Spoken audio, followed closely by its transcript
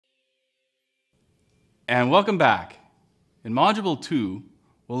And welcome back. In Module 2,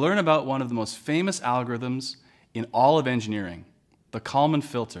 we'll learn about one of the most famous algorithms in all of engineering, the Kalman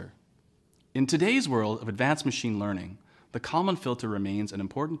filter. In today's world of advanced machine learning, the Kalman filter remains an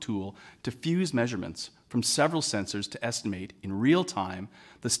important tool to fuse measurements from several sensors to estimate in real time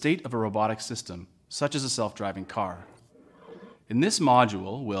the state of a robotic system, such as a self-driving car. In this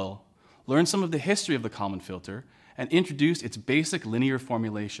module, we'll learn some of the history of the Kalman filter and introduce its basic linear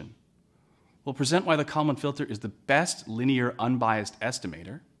formulation. We'll present why the Kalman filter is the best linear unbiased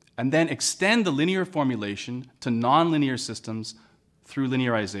estimator, and then extend the linear formulation to nonlinear systems through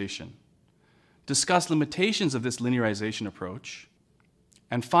linearization. Discuss limitations of this linearization approach,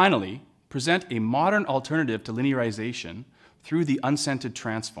 and finally, present a modern alternative to linearization through the unscented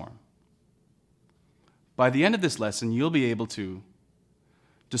transform. By the end of this lesson, you'll be able to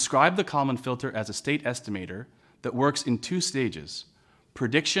describe the Kalman filter as a state estimator that works in two stages: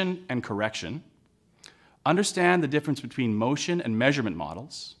 prediction and correction, understand the difference between motion and measurement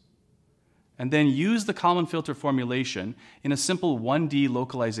models, and then use the Kalman filter formulation in a simple 1D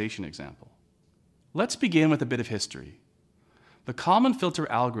localization example. Let's begin with a bit of history. The Kalman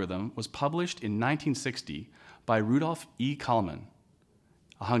filter algorithm was published in 1960 by Rudolf E. Kalman,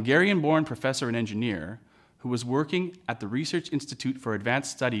 a Hungarian-born professor and engineer who was working at the Research Institute for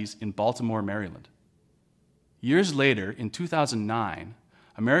Advanced Studies in Baltimore, Maryland. Years later, in 2009,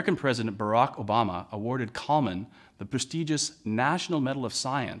 American President Barack Obama awarded Kalman the prestigious National Medal of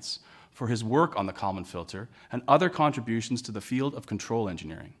Science for his work on the Kalman filter and other contributions to the field of control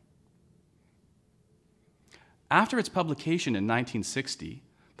engineering. After its publication in 1960,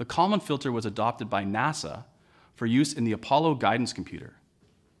 the Kalman filter was adopted by NASA for use in the Apollo guidance computer.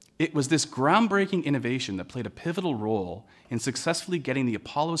 It was this groundbreaking innovation that played a pivotal role in successfully getting the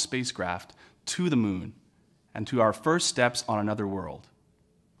Apollo spacecraft to the moon and to our first steps on another world.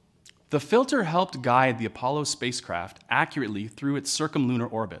 The filter helped guide the Apollo spacecraft accurately through its circumlunar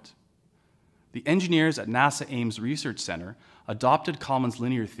orbit. The engineers at NASA Ames Research Center adopted Kalman's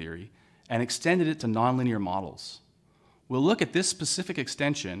linear theory and extended it to nonlinear models. We'll look at this specific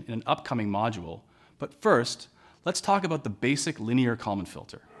extension in an upcoming module, but first, let's talk about the basic linear Kalman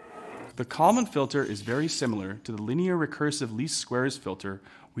filter. The Kalman filter is very similar to the linear recursive least squares filter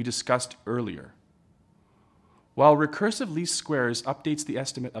we discussed earlier. While recursive least squares updates the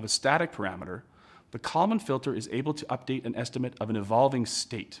estimate of a static parameter, the Kalman filter is able to update an estimate of an evolving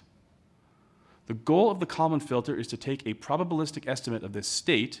state. The goal of the Kalman filter is to take a probabilistic estimate of this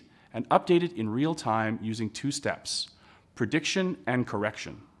state and update it in real time using two steps: prediction and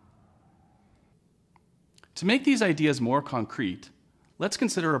correction. To make these ideas more concrete, let's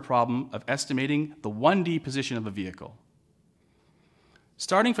consider a problem of estimating the 1D position of a vehicle.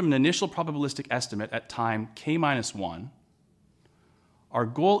 Starting from an initial probabilistic estimate at time k-1, our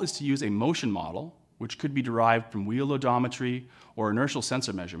goal is to use a motion model, which could be derived from wheel odometry or inertial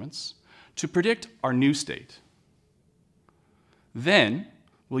sensor measurements, to predict our new state. Then,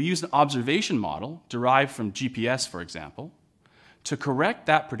 we'll use an observation model derived from GPS, for example, to correct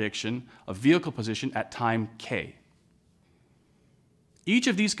that prediction of vehicle position at time k. Each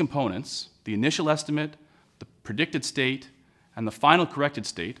of these components, the initial estimate, the predicted state, and the final corrected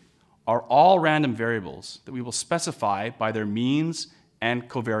state, are all random variables that we will specify by their means and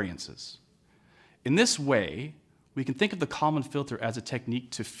covariances. In this way, we can think of the Kalman filter as a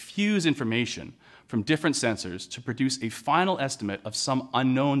technique to fuse information from different sensors to produce a final estimate of some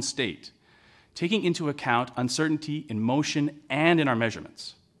unknown state, taking into account uncertainty in motion and in our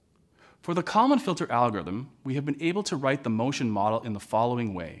measurements. For the Kalman filter algorithm, we have been able to write the motion model in the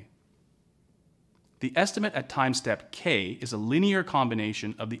following way. The estimate at time step k is a linear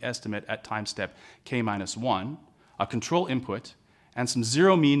combination of the estimate at time step k-1, a control input, and some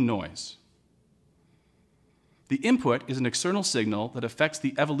zero mean noise. The input is an external signal that affects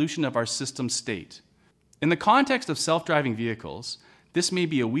the evolution of our system state. In the context of self-driving vehicles, this may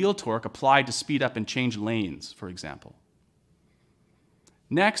be a wheel torque applied to speed up and change lanes, for example.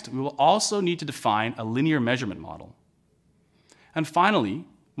 Next, we will also need to define a linear measurement model. And finally,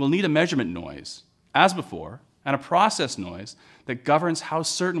 we'll need a measurement noise, as before, and a process noise that governs how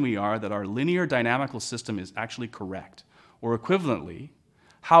certain we are that our linear dynamical system is actually correct, or equivalently,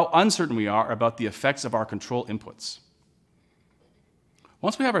 how uncertain we are about the effects of our control inputs.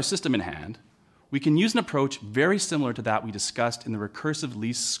 Once we have our system in hand, we can use an approach very similar to that we discussed in the recursive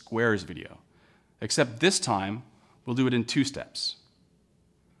least squares video, except this time we'll do it in two steps.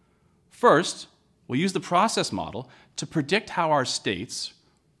 First, we'll use the process model to predict how our states,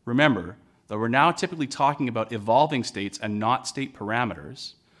 remember that we're now typically talking about evolving states and not state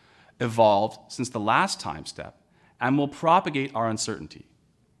parameters, evolved since the last time step and will propagate our uncertainty.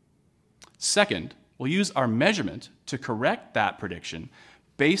 Second, we'll use our measurement to correct that prediction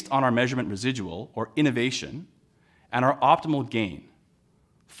based on our measurement residual, or innovation, and our optimal gain.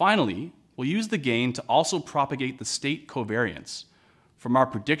 Finally, we'll use the gain to also propagate the state covariance from our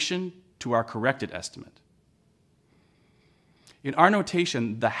prediction to our corrected estimate. In our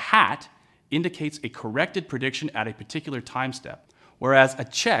notation, the hat indicates a corrected prediction at a particular time step, whereas a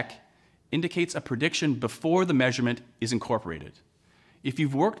check indicates a prediction before the measurement is incorporated. If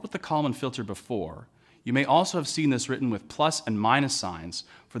you've worked with the Kalman filter before, you may also have seen this written with plus and minus signs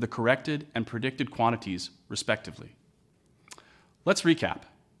for the corrected and predicted quantities, respectively. Let's recap.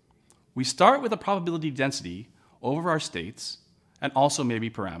 We start with a probability density over our states, and also maybe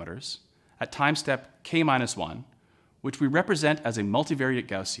parameters, at time step k-1, which we represent as a multivariate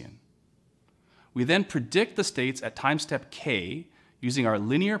Gaussian. We then predict the states at time step k using our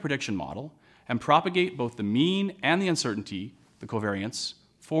linear prediction model and propagate both the mean and the uncertainty, the covariance,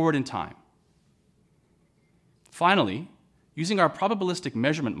 forward in time. Finally, using our probabilistic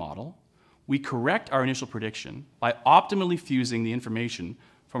measurement model, we correct our initial prediction by optimally fusing the information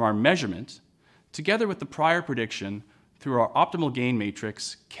from our measurement together with the prior prediction through our optimal gain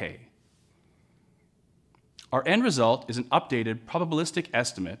matrix K. Our end result is an updated probabilistic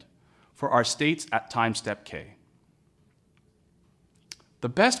estimate for our states at time step k. The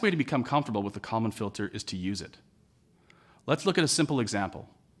best way to become comfortable with the Kalman filter is to use it. Let's look at a simple example.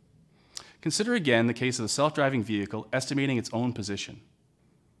 Consider again the case of the self-driving vehicle estimating its own position.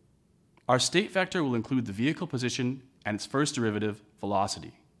 Our state vector will include the vehicle position and its first derivative,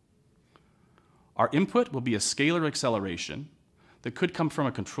 velocity. Our input will be a scalar acceleration that could come from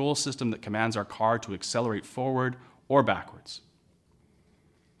a control system that commands our car to accelerate forward or backwards.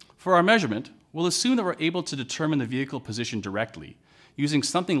 For our measurement, we'll assume that we're able to determine the vehicle position directly using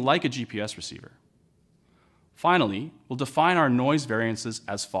something like a GPS receiver. Finally, we'll define our noise variances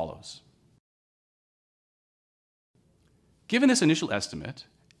as follows. Given this initial estimate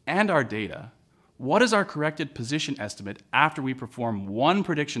and our data, what is our corrected position estimate after we perform one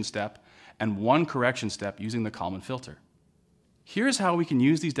prediction step and one correction step using the Kalman filter? Here's how we can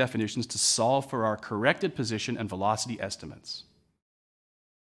use these definitions to solve for our corrected position and velocity estimates.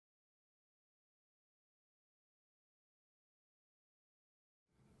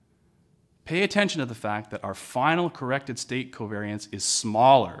 Pay attention to the fact that our final corrected state covariance is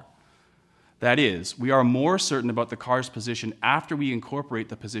smaller. That is, we are more certain about the car's position after we incorporate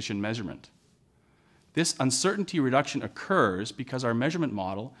the position measurement. This uncertainty reduction occurs because our measurement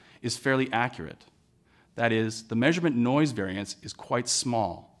model is fairly accurate. That is, the measurement noise variance is quite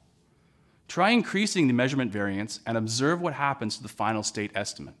small. Try increasing the measurement variance and observe what happens to the final state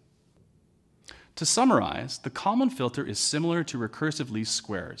estimate. To summarize, the Kalman filter is similar to recursive least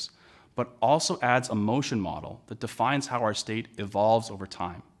squares, but also adds a motion model that defines how our state evolves over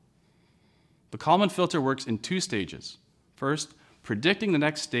time. The Kalman filter works in two stages. First, predicting the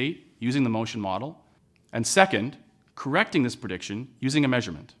next state using the motion model, and second, correcting this prediction using a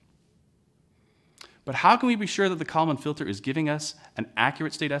measurement. But how can we be sure that the Kalman filter is giving us an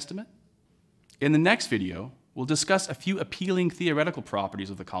accurate state estimate? In the next video, we'll discuss a few appealing theoretical properties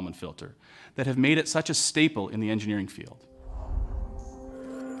of the Kalman filter that have made it such a staple in the engineering field.